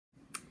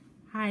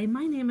Hi,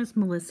 my name is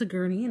Melissa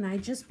Gurney, and I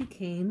just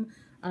became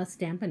a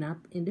Stampin' Up!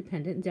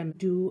 Independent and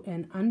do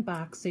an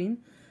unboxing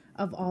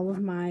of all of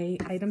my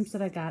items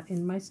that I got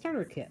in my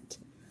starter kit.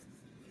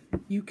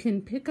 You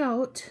can pick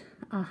out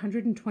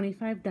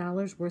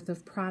 $125 worth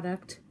of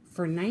product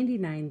for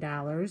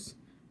 $99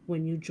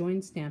 when you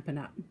join Stampin'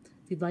 Up!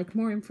 If you'd like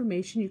more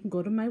information, you can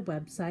go to my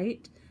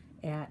website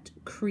at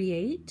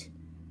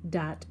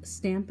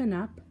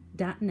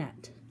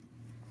create.stampinup.net.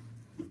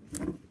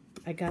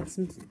 I got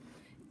some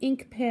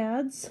ink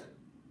pads,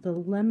 the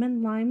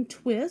lemon lime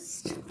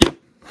twist,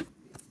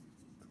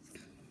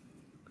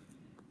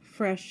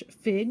 fresh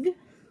fig,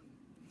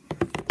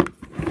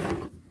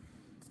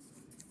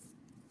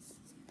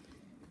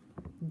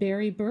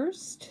 berry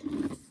burst,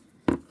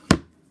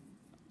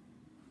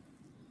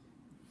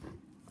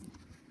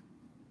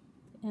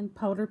 and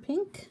powder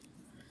pink.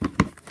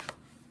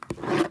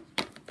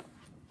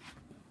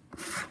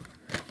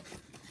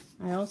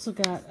 I also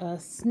got a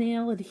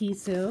snail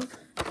adhesive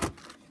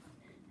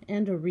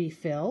and a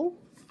refill,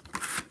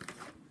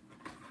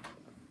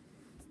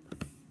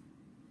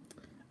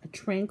 a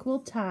Tranquil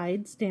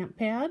Tide stamp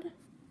pad,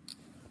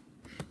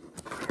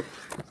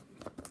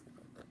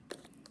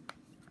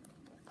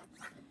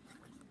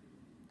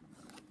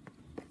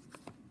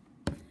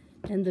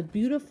 and the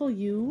Beautiful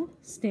You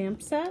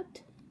stamp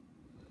set.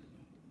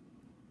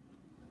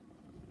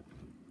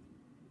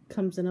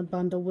 Comes in a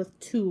bundle with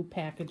 2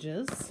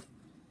 packages.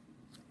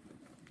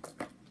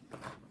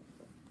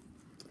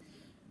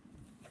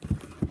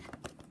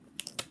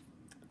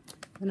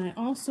 And I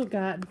also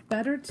got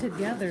Better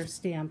Together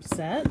stamp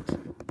set.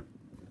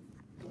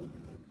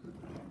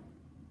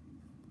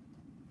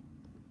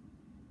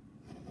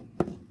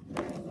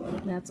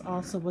 That's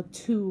also a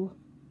 2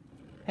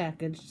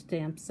 package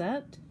stamp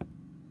set.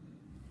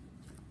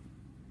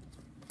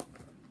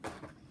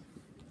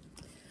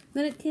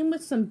 Then it came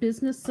with some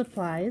business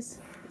supplies,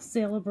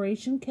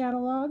 celebration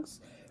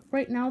catalogs.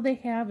 Right now they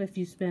have, if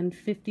you spend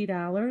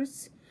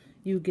 $50,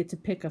 you get to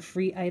pick a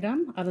free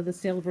item out of the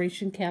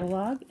celebration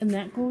catalog, and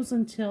that goes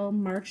until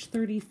March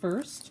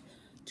 31st,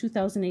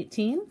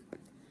 2018.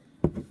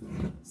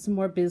 Some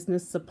more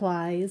business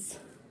supplies.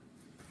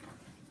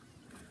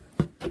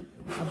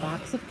 A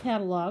box of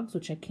catalogs,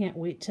 which I can't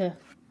wait to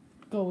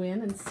go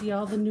in and see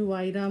all the new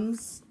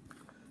items.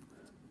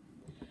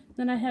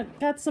 Then I have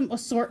got some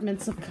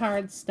assortments of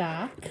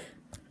cardstock.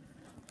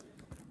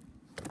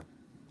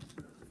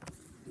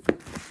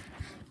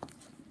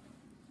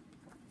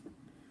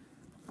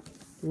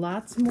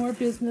 Lots more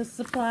business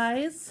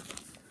supplies.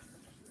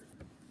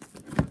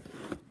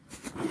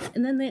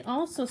 And then they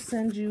also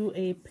send you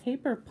a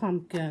paper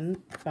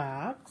pumpkin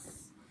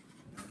box.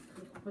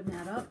 Open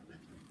that up.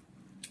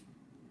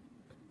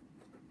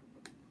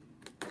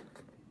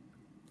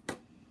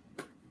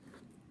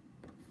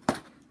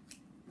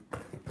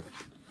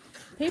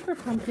 Paper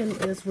pumpkin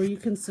is where you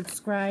can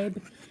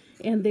subscribe,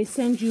 and they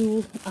send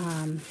you,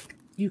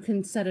 you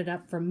can set it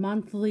up for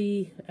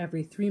monthly,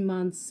 every 3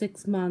 months,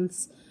 6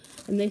 months.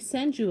 And they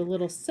send you a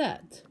little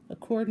set, a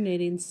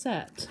coordinating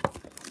set.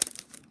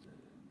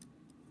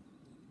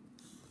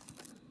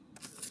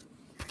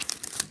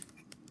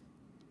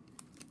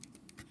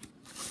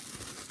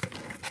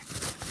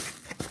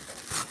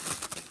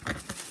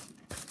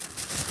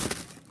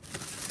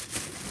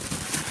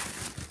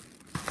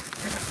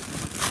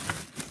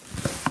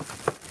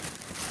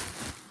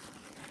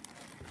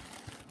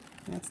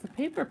 That's the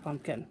paper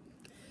pumpkin.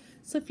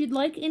 So if you'd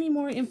like any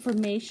more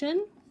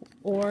information,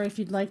 or if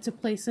you'd like to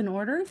place an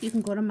order, you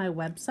can go to my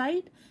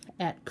website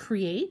at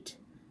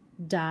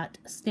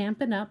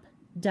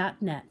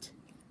create.stampinup.net.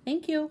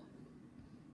 Thank you.